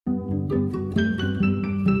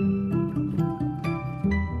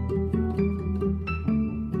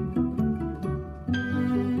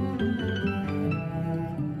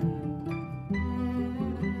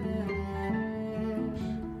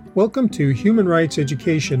Welcome to Human Rights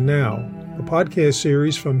Education Now, a podcast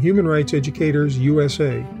series from Human Rights Educators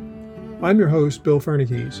USA. I'm your host, Bill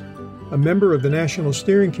Fernikes, a member of the National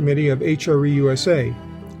Steering Committee of HRE USA,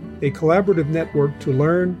 a collaborative network to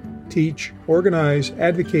learn, teach, organize,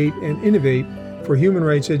 advocate, and innovate for human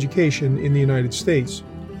rights education in the United States.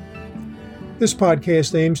 This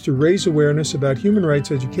podcast aims to raise awareness about human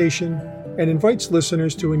rights education and invites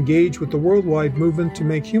listeners to engage with the worldwide movement to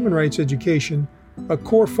make human rights education a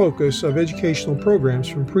core focus of educational programs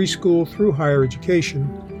from preschool through higher education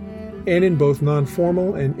and in both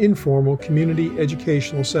non-formal and informal community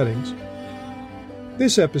educational settings.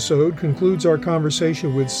 This episode concludes our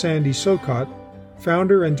conversation with Sandy Sohcot,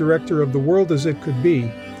 founder and director of The World as It Could Be,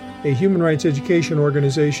 a human rights education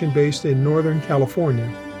organization based in Northern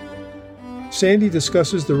California. Sandy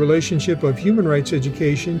discusses the relationship of human rights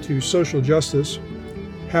education to social justice,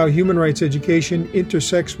 how human rights education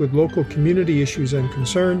intersects with local community issues and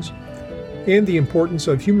concerns, and the importance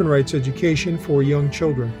of human rights education for young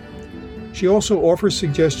children. She also offers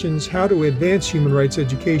suggestions how to advance human rights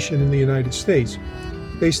education in the United States,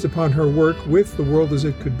 based upon her work with The World as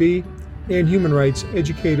It Could Be and Human Rights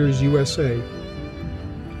Educators USA.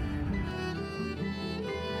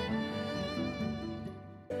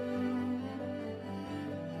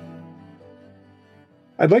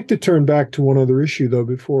 I'd like to turn back to one other issue, though,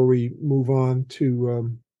 before we move on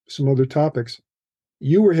to some other topics.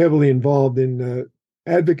 You were heavily involved in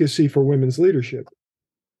advocacy for women's leadership.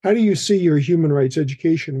 How do you see your human rights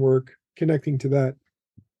education work connecting to that?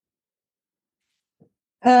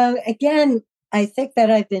 Again, I think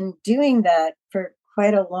that I've been doing that for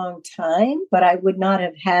quite a long time, but I would not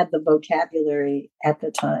have had the vocabulary at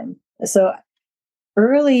the time. So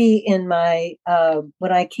early in my,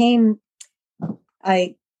 when I came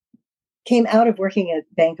out of working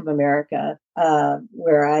at Bank of America,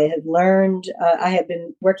 where I had learned, I had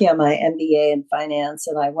been working on my MBA in finance,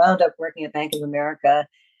 and I wound up working at Bank of America,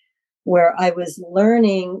 where I was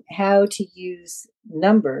learning how to use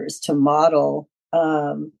numbers to model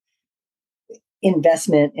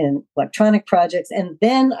investment in electronic projects. And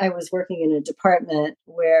then I was working in a department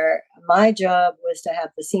where my job was to have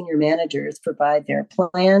the senior managers provide their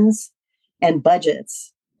plans and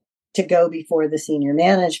budgets to go before the senior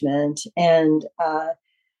management. And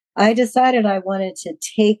I decided I wanted to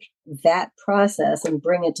take that process and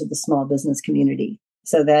bring it to the small business community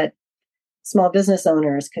so that small business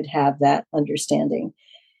owners could have that understanding.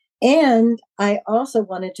 And I also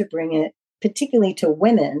wanted to bring it particularly to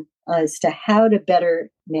women as to how to better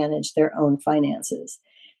manage their own finances.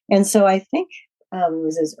 And so I think it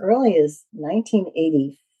was as early as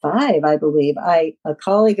 1985, I believe, a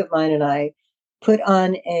colleague of mine and I put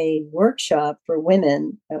on a workshop for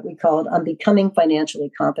women that we called On Becoming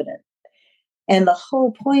Financially Competent. And the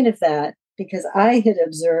whole point of that, because I had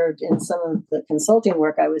observed in some of the consulting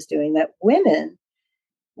work I was doing that women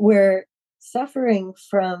were suffering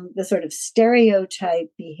from the sort of stereotype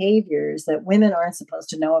behaviors that women aren't supposed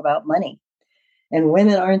to know about money. And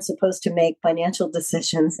women aren't supposed to make financial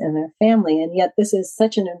decisions in their family. And yet this is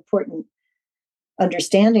such an important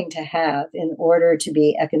understanding to have in order to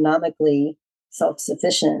be economically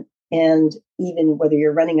self-sufficient, and even whether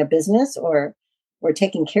you're running a business or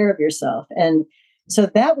taking care of yourself. And so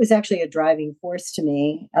that was actually a driving force to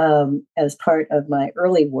me as part of my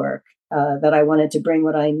early work, that I wanted to bring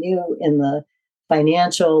what I knew in the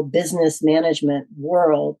financial business management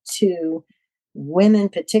world to women,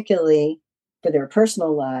 particularly for their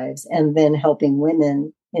personal lives, and then helping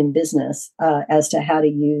women in business as to how to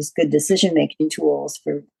use good decision-making tools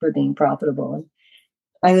for being profitable. And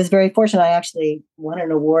I was very fortunate. I actually won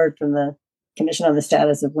an award from the Commission on the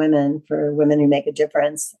Status of Women for Women Who Make a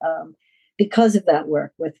Difference because of that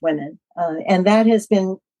work with women. And that has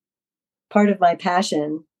been part of my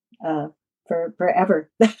passion for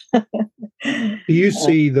forever. Do you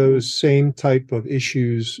see those same type of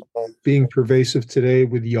issues being pervasive today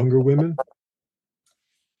with younger women?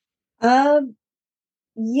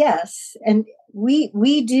 Yes. And we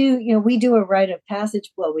do a rite of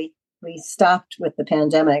passage. Well, we stopped with the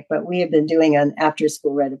pandemic, but we have been doing an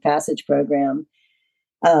after-school rite of passage program.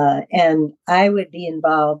 And I would be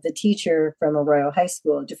involved. The teacher from Arroyo High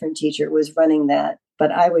School, a different teacher, was running that,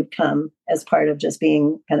 but I would come as part of just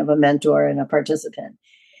being kind of a mentor and a participant.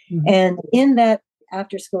 Mm-hmm. And in that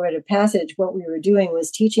after-school rite of passage, what we were doing was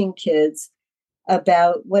teaching kids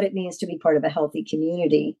about what it means to be part of a healthy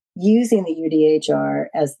community, using the UDHR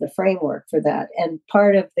as the framework for that. And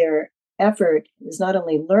part of their effort is not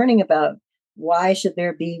only learning about why should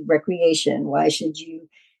there be recreation, why should you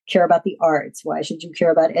care about the arts, why should you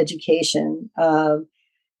care about education,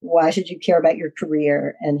 why should you care about your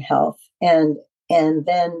career and health, and and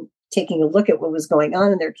then taking a look at what was going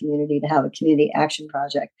on in their community to have a community action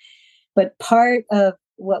project. But part of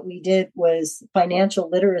what we did was financial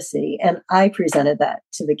literacy, and I presented that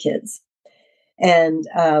to the kids. And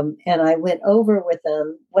I went over with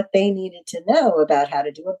them what they needed to know about how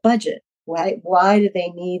to do a budget. Why do they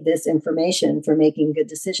need this information for making good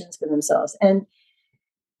decisions for themselves? And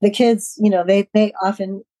the kids, they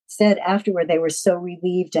often said afterward they were so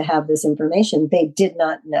relieved to have this information. They did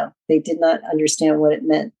not know. They did not understand what it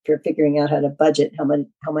meant for figuring out how to budget,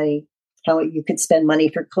 how you could spend money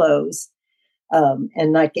for clothes,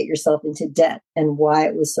 and not get yourself into debt, and why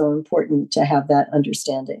it was so important to have that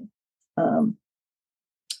understanding.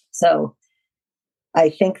 So I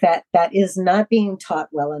think that is not being taught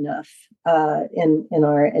well enough in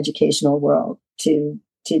our educational world to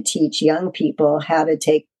teach young people how to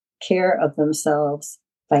take care of themselves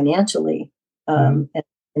financially, and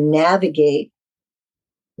navigate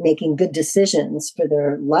making good decisions for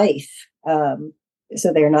their life,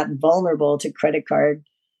 so they're not vulnerable to credit card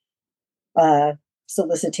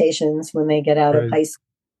solicitations when they get out of high school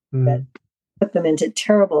that put them into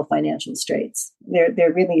terrible financial straits.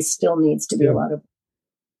 There really still needs to be a lot of.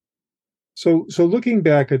 So looking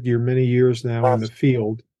back at your many years now in the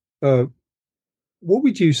field, what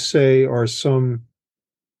would you say are some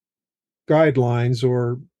guidelines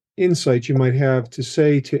or insights you might have to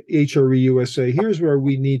say to HRE USA, here's where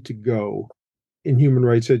we need to go in human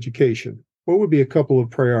rights education? What would be a couple of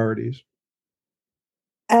priorities?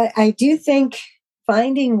 I do think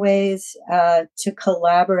finding ways to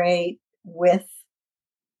collaborate with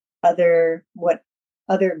other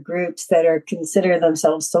groups that consider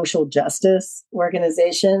themselves social justice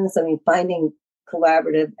organizations. I mean, finding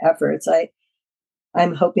collaborative efforts.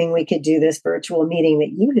 I'm hoping we could do this virtual meeting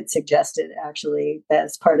that you had suggested, actually,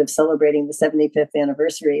 as part of celebrating the 75th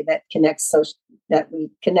anniversary, that we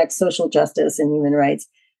connect social justice and human rights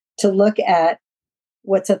to look at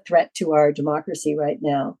what's a threat to our democracy right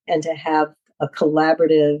now, and to have a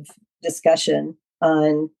collaborative discussion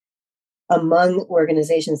among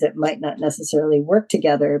organizations that might not necessarily work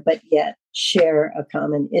together, but yet share a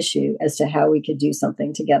common issue as to how we could do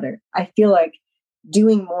something together. I feel like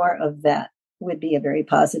doing more of that would be a very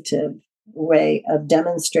positive way of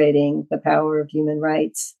demonstrating the power of human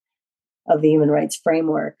rights, of the human rights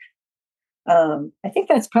framework. I think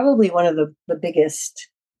that's probably one of the biggest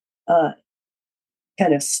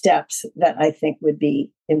kind of steps that I think would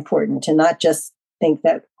be important, to not just think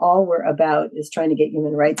that all we're about is trying to get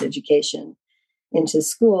human rights education into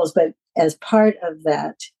schools, but as part of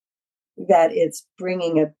that it's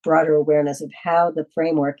bringing a broader awareness of how the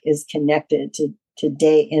framework is connected to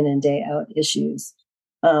day in and day out issues,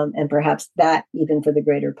 and perhaps that even for the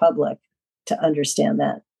greater public to understand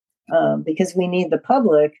that, because we need the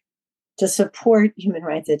public to support human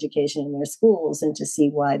rights education in their schools and to see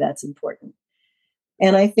why that's important.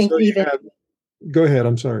 And I think go ahead.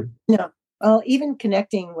 I'm sorry. No, well, even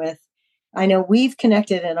connecting with, I know we've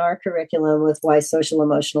connected in our curriculum with why social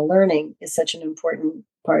emotional learning is such an important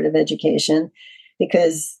part of education,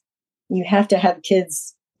 because you have to have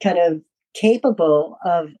kids kind of capable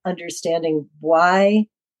of understanding why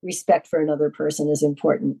respect for another person is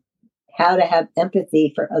important, how to have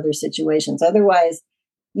empathy for other situations. Otherwise,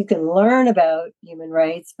 you can learn about human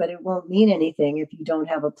rights, but it won't mean anything if you don't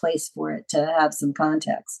have a place for it to have some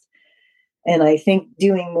context. And I think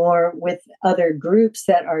doing more with other groups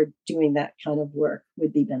that are doing that kind of work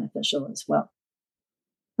would be beneficial as well.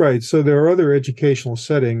 Right. So there are other educational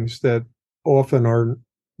settings that often are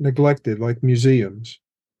neglected, like museums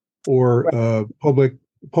or public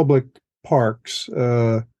parks,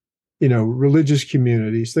 religious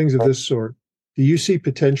communities, things of this sort. Do you see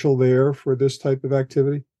potential there for this type of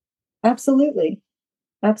activity? Absolutely.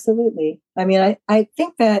 Absolutely. I mean, I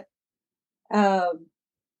think that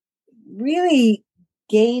really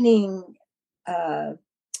gaining,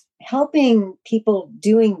 helping people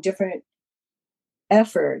doing different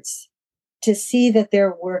efforts to see that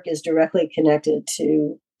their work is directly connected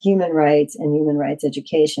to human rights and human rights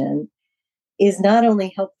education is not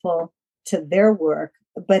only helpful to their work,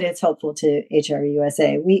 but it's helpful to HRE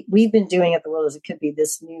USA. We've been doing at The World as It Could Be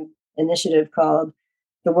this new initiative called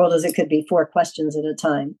The World as It Could Be, 4 questions at a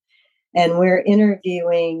time. And we're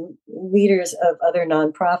interviewing leaders of other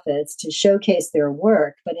nonprofits to showcase their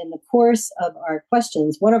work. But in the course of our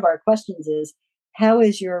questions, one of our questions is, how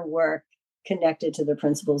is your work connected to the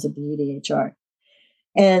principles of the UDHR?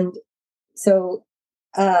 And so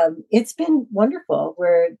it's been wonderful.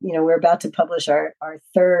 We're about to publish our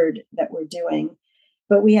 3rd that we're doing,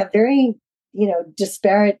 but we have very,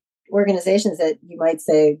 disparate organizations that you might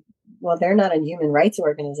say, well, they're not a human rights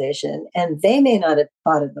organization, and they may not have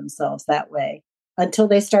thought of themselves that way. until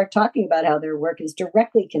they start talking about how their work is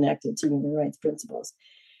directly connected to human rights principles.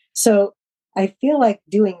 So I feel like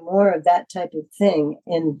doing more of that type of thing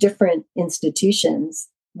in different institutions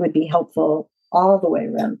would be helpful all the way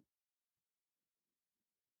around.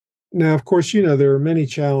 Now, of course, there are many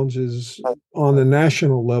challenges on the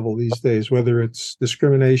national level these days, whether it's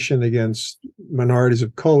discrimination against minorities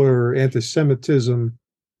of color, anti-Semitism,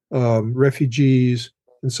 refugees,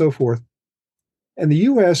 and so forth. And the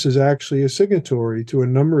U.S. is actually a signatory to a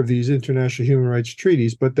number of these international human rights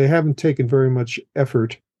treaties, but they haven't taken very much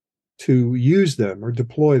effort to use them or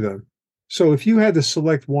deploy them. So if you had to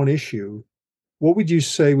select one issue, what would you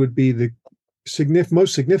say would be the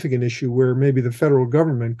most significant issue where maybe the federal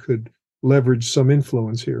government could leverage some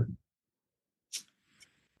influence here?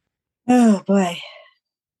 Oh boy,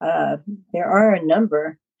 there are a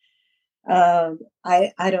number. I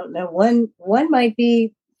don't know. One might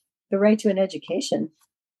be the right to an education,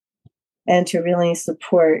 and to really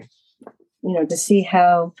support, to see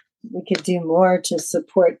how we could do more to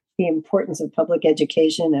support the importance of public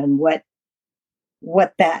education and what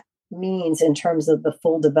that means in terms of the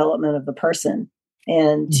full development of the person,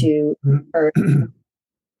 and to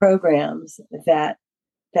programs that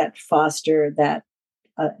foster that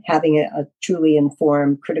having a truly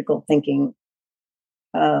informed, critical thinking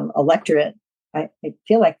electorate. I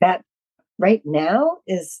feel like that right now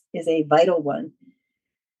is a vital one.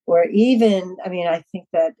 Or even, I think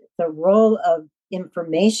that the role of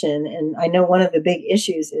information, and I know one of the big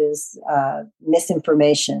issues is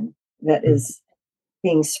misinformation that is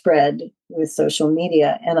being spread with social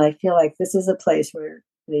media. And I feel like this is a place where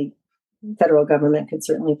the federal government could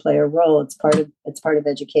certainly play a role. It's part of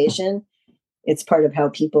education. It's part of how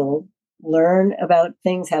people learn about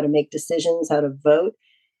things, how to make decisions, how to vote.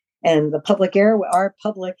 And our public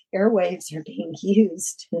airwaves are being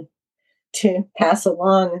used to pass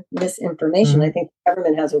along misinformation. Mm-hmm. I think the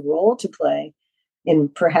government has a role to play in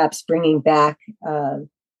perhaps bringing back I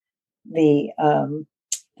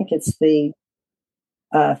think it's the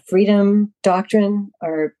freedom doctrine,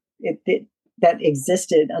 or that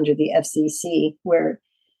existed under the FCC, where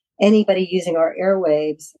anybody using our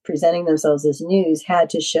airwaves presenting themselves as news had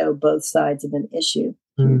to show both sides of an issue.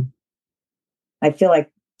 Mm-hmm. I feel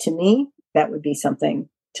like, to me, that would be something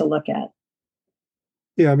to look at.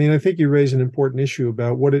 Yeah, I think you raise an important issue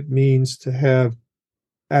about what it means to have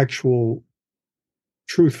actual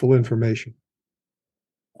truthful information,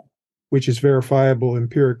 which is verifiable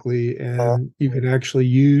empirically, and you can actually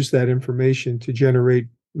use that information to generate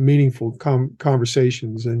meaningful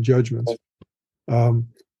conversations and judgments.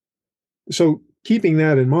 So keeping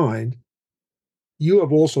that in mind, you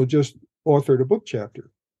have also just co-authored a book chapter.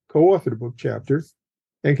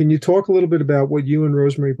 And can you talk a little bit about what you and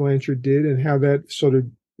Rosemary Blanchard did and how that sort of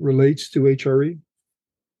relates to HRE?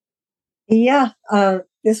 Yeah,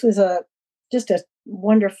 this was just a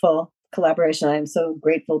wonderful collaboration. I am so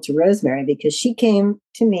grateful to Rosemary because she came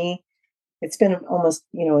to me. It's been almost,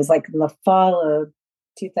 it was like in the fall of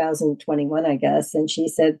 2021, I guess. And she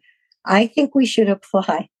said, I think we should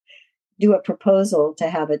do a proposal to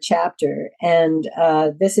have a chapter. And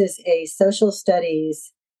this is a social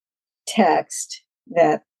studies text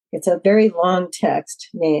that it's a very long text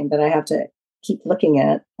name that I have to keep looking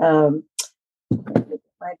at. My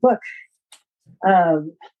book.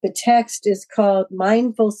 The text is called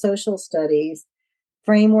Mindful Social Studies,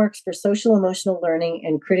 Frameworks for Social Emotional Learning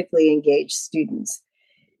and Critically Engaged Students.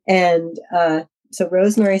 And so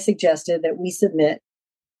Rosemary suggested that we submit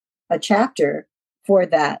a chapter for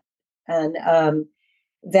that, and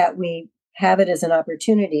that we have it as an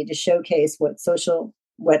opportunity to showcase what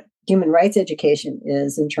human rights education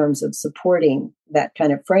is in terms of supporting that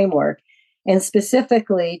kind of framework, and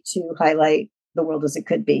specifically to highlight the world as it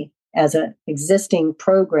could be as an existing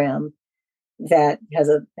program that has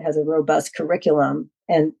a robust curriculum,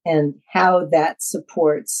 and how that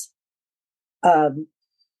supports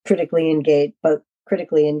critically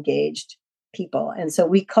engaged people. And so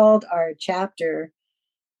we called our chapter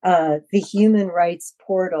the Human Rights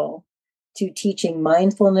Portal to Teaching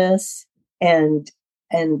Mindfulness and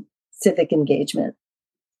Civic Engagement.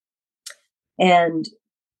 And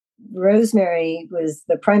Rosemary was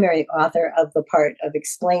the primary author of the part of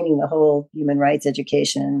explaining the whole human rights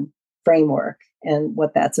education framework and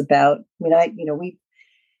what that's about.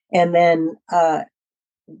 And then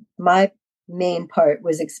my main part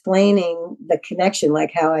was explaining the connection,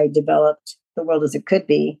 like how I developed The World as It Could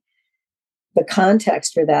Be, the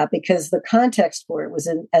context for that, because the context for it was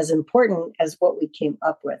as important as what we came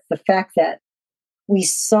up with. The fact that we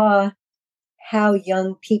saw how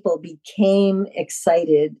young people became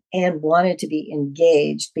excited and wanted to be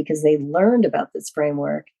engaged because they learned about this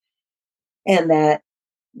framework, and that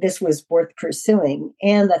this was worth pursuing,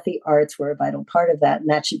 and that the arts were a vital part of that, and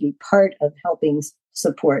that should be part of helping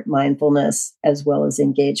support mindfulness as well as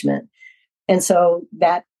engagement. And so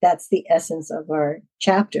that's the essence of our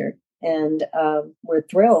chapter. And we're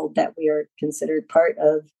thrilled that we are considered part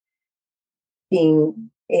of being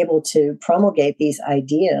able to promulgate these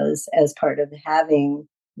ideas as part of having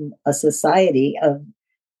a society of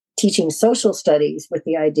teaching social studies with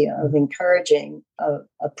the idea of encouraging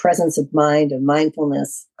a presence of mind, of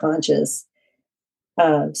mindfulness, conscious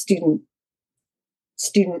student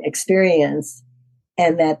experience,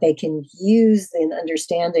 and that they can use an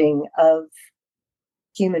understanding of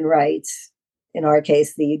human rights, in our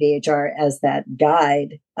case, the UDHR, as that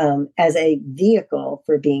guide, as a vehicle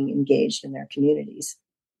for being engaged in their communities.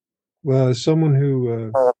 Well, as someone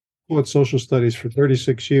who taught social studies for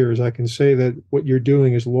 36 years, I can say that what you're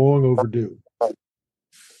doing is long overdue.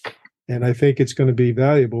 And I think it's going to be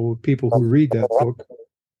valuable with people who read that book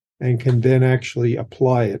and can then actually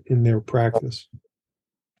apply it in their practice.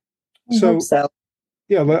 I hope so.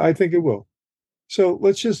 Yeah, I think it will. So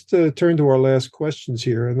let's just turn to our last questions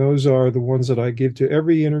here. And those are the ones that I give to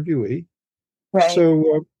every interviewee. Right.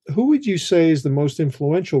 So who would you say is the most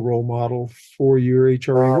influential role model for your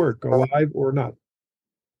HRE work, alive or not?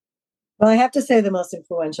 Well, I have to say the most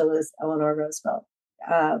influential is Eleanor Roosevelt,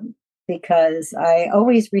 because I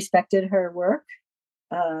always respected her work.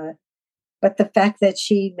 But the fact that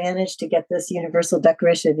she managed to get this Universal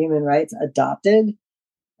Declaration of Human Rights adopted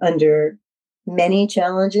under many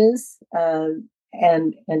challenges,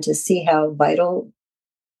 and to see how vital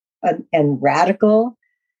and radical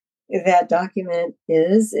that document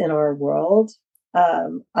is in our world,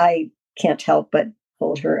 I can't help but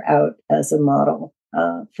hold her out as a model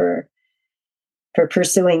for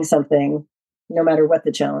pursuing something, no matter what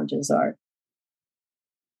the challenges are.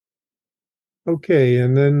 Okay,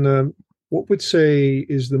 and then what would say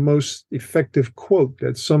is the most effective quote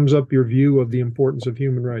that sums up your view of the importance of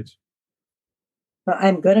human rights? Well,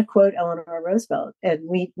 I'm going to quote Eleanor Roosevelt, and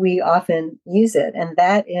we often use it, and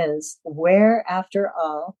that is, "Where, after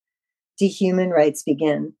all, do human rights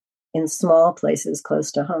begin? In small places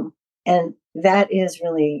close to home." And that is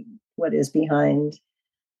really what is behind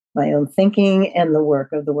my own thinking and the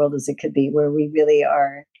work of The World as It Could Be, where we really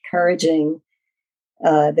are encouraging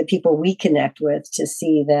the people we connect with to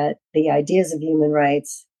see that the ideas of human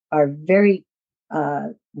rights are very,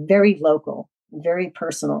 very local, very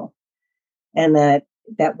personal, and that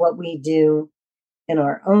what we do in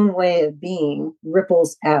our own way of being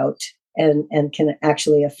ripples out and can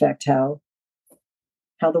actually affect how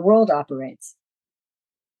the world operates.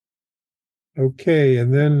 Okay,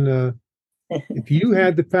 and then if you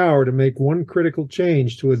had the power to make one critical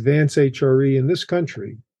change to advance HRE in this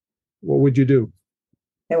country, what would you do?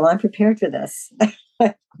 Okay, well, I'm prepared for this.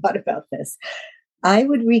 I thought about this. I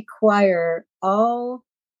would require all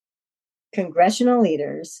congressional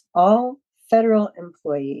leaders, all federal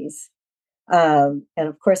employees, and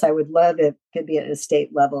of course, I would love it could be at a state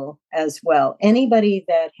level as well. Anybody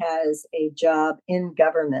that has a job in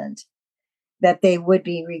government, that they would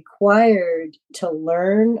be required to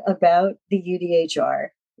learn about the UDHR,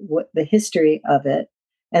 what the history of it,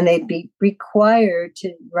 and they'd be required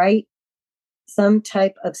to write some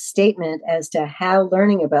type of statement as to how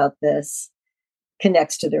learning about this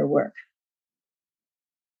connects to their work.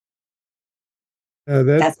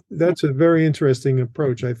 That's a very interesting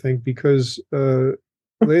approach, I think, because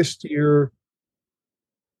last year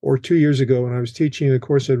or 2 years ago, when I was teaching a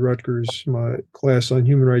course at Rutgers, my class on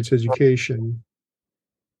human rights education,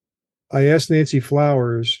 I asked Nancy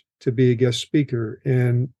Flowers to be a guest speaker,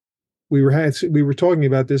 and we were talking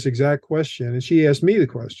about this exact question, and she asked me the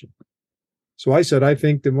question. So I said, I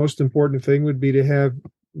think the most important thing would be to have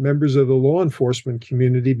members of the law enforcement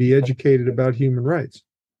community be educated about human rights.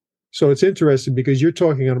 So it's interesting because you're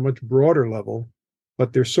talking on a much broader level,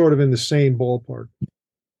 but they're sort of in the same ballpark.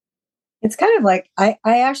 It's kind of like I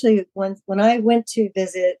actually, when I went to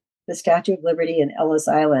visit the Statue of Liberty in Ellis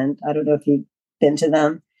Island, I don't know if you've been to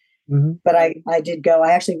them, but I did go.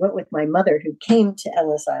 I actually went with my mother, who came to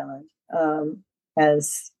Ellis Island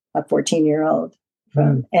as a 14-year-old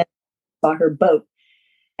and saw her boat.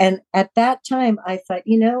 And at that time, I thought,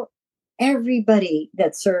 everybody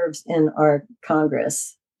that serves in our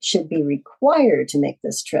Congress should be required to make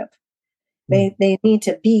this trip. They need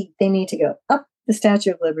to go up the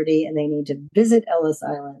Statue of Liberty, and they need to visit Ellis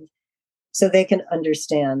Island so they can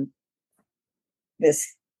understand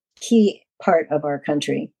this key part of our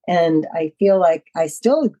country. And I feel like I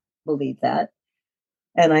still believe that.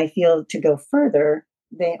 And I feel, to go further,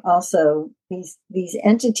 they also, these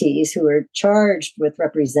entities who are charged with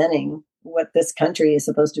representing what this country is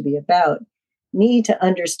supposed to be about, need to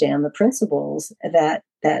understand the principles that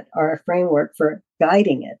are a framework for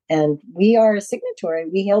guiding it. And we are a signatory.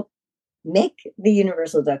 We help make the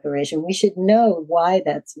Universal Declaration. We should know why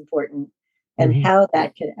that's important and how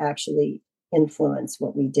that could actually influence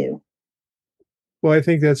what we do. Well, I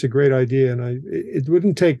think that's a great idea, and it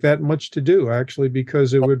wouldn't take that much to do, actually,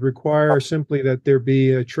 because it would require simply that there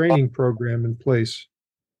be a training program in place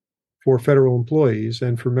for federal employees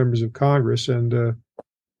and for members of Congress. And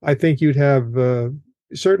I think you'd have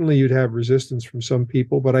certainly you'd have resistance from some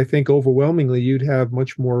people, but I think overwhelmingly you'd have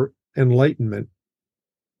much more enlightenment,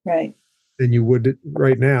 right, than you would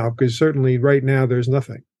right now, because certainly right now there's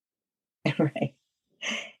nothing. Right,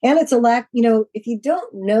 and it's a lack. If you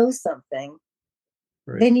don't know something,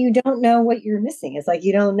 then you don't know what you're missing. It's like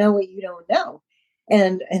you don't know what you don't know.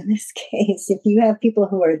 And in this case, if you have people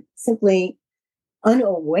who are simply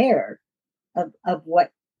unaware of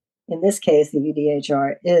what, in this case, the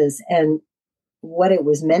UDHR is and what it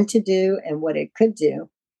was meant to do and what it could do,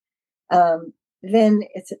 then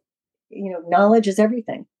it's, knowledge is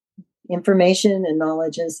everything. Information and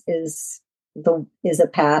knowledge is a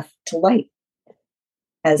path to light.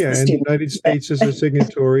 And the United States is a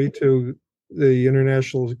signatory to the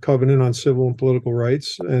International Covenant on Civil and Political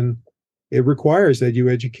Rights, and it requires that you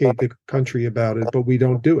educate the country about it, but we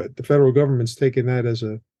don't do it. The federal government's taken that as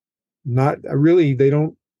they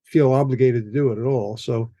don't feel obligated to do it at all.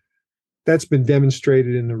 So that's been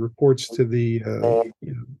demonstrated in the reports to the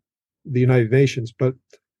United Nations. But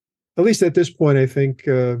at least at this point, I think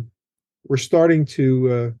we're starting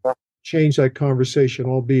to change that conversation,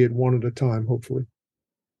 albeit one at a time, hopefully.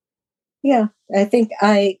 Yeah, I think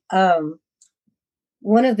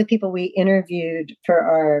one of the people we interviewed for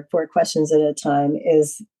our 4 Questions at a Time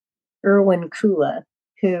is Erwin Kula,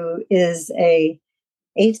 who is a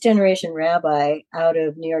 8th generation rabbi out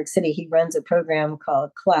of New York City. He runs a program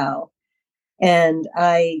called CLOW. And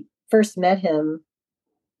I first met him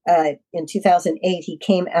in 2008. He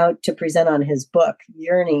came out to present on his book,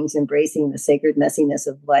 Yearnings, Embracing the Sacred Messiness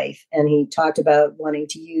of Life. And he talked about wanting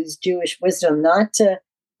to use Jewish wisdom, not to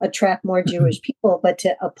attract more Jewish people, but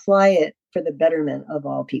to apply it for the betterment of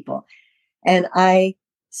all people. And I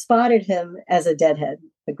spotted him as a Deadhead,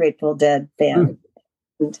 a Grateful Dead fan,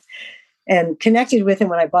 and connected with him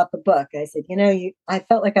when I bought the book. I said, I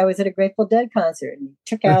felt like I was at a Grateful Dead concert. And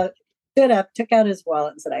he stood up, took out his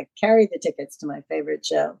wallet and said, I carry the tickets to my favorite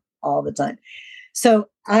show all the time. So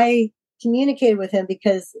I communicated with him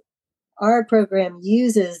because our program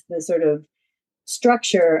uses the sort of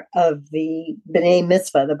structure of the B'nai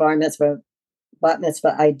Mitzvah, the Bar Mitzvah, Bat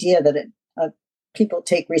Mitzvah idea that people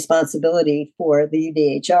take responsibility for the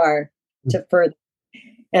UDHR to further.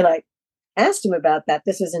 And I asked him about that.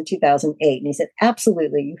 This was in 2008. And he said,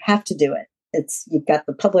 absolutely, you have to do it. You've got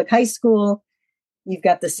the public high school, you've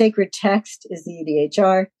got the sacred text is the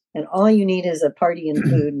UDHR, and all you need is a party and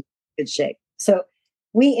food in good shape. So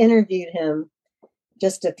we interviewed him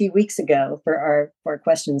just a few weeks ago for our 4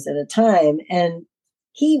 Questions at a Time. And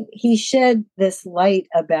he shed this light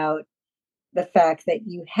about the fact that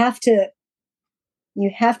you have to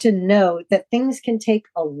know that things can take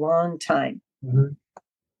a long time.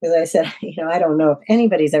 Because I said, I don't know if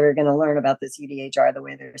anybody's ever going to learn about this UDHR the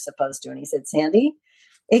way they're supposed to. And he said, Sandy,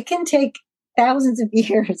 it can take thousands of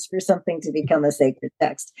years for something to become a sacred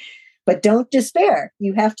text. But don't despair.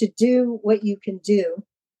 You have to do what you can do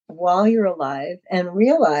while you're alive and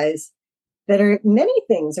realize that many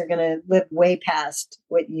things are going to live way past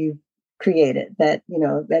what you've created. But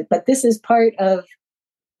this is part of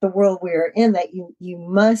the world we're in, that you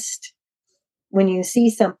must, when you see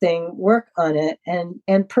something, work on it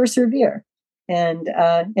and persevere and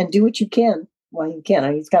do what you can while you can. I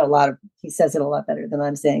mean, he says it a lot better than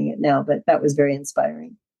I'm saying it now, but that was very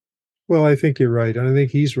inspiring. Well, I think you're right. And I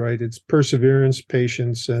think he's right. It's perseverance,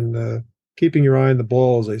 patience, and keeping your eye on the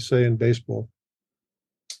ball, as they say in baseball.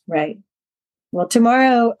 Right. Well,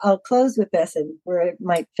 tomorrow I'll close with this, and where it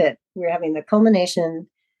might fit. We're having the culmination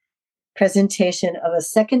presentation of a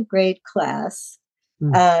 2nd grade class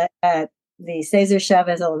at the Cesar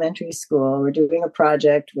Chavez Elementary School. We're doing a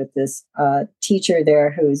project with this teacher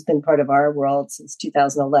there who's been part of our world since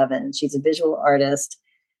 2011. She's a visual artist,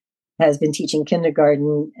 has been teaching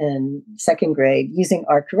kindergarten and 2nd grade using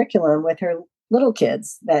our curriculum with her little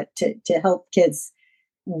kids to help kids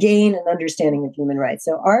gain an understanding of human rights.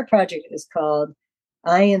 So our project is called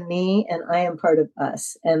I Am Me and I Am Part of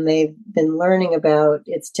Us. And they've been learning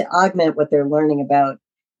it's to augment what they're learning about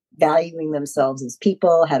valuing themselves as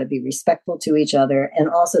people, how to be respectful to each other, and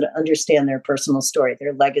also to understand their personal story,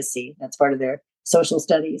 their legacy. That's part of their social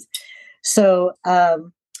studies. So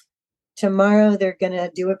tomorrow they're going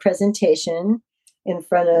to do a presentation in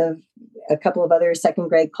front of a couple of other second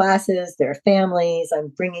grade classes, their families. I'm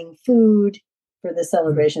bringing food for the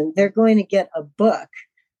celebration. They're going to get a book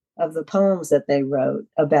of the poems that they wrote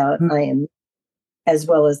about I Am, as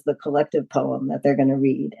well as the collective poem that they're going to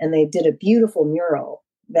read. And they did a beautiful mural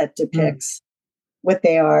that depicts what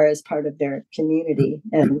they are as part of their community.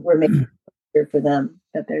 And we're making it for them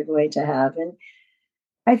that they're going to have. And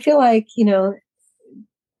I feel like, no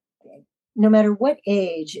matter what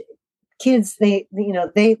age, kids, they've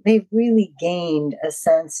really gained a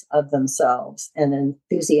sense of themselves, an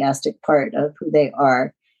enthusiastic part of who they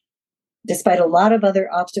are, despite a lot of other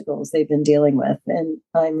obstacles they've been dealing with. And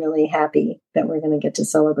I'm really happy that we're going to get to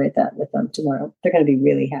celebrate that with them tomorrow. They're going to be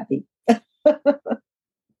really happy.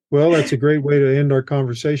 Well, that's a great way to end our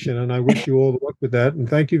conversation, and I wish you all the luck with that. And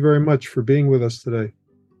thank you very much for being with us today.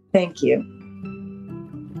 Thank you.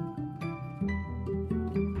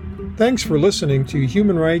 Thanks for listening to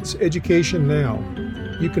Human Rights Education Now.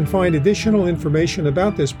 You can find additional information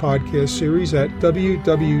about this podcast series at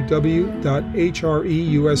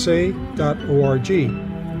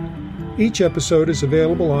www.hreusa.org. Each episode is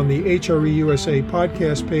available on the HRE USA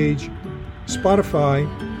podcast page, Spotify,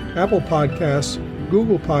 Apple Podcasts,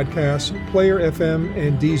 Google Podcasts, Player FM,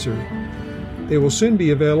 and Deezer. They will soon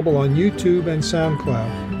be available on YouTube and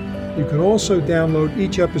SoundCloud. You can also download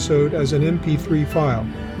each episode as an MP3 file.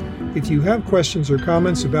 If you have questions or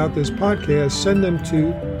comments about this podcast, send them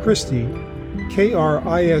to Christy,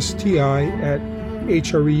 Kristi, at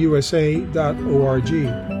hreusa.org.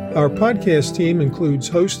 Our podcast team includes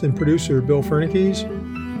host and producer Bill Fernikes,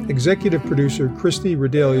 executive producer Christy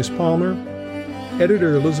Redelius-Palmer,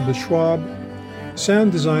 editor Elizabeth Schwab,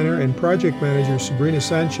 sound designer and project manager Sabrina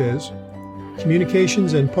Sanchez,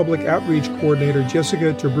 communications and public outreach coordinator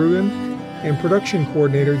Jessica Terbruggen, and production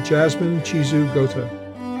coordinator Jasmine Chizu Gota.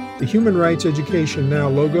 The Human Rights Education Now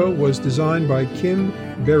logo was designed by Kim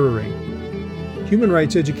Berering. Human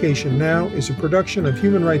Rights Education Now is a production of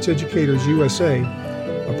Human Rights Educators USA,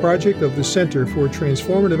 a project of the Center for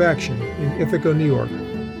Transformative Action in Ithaca, New York.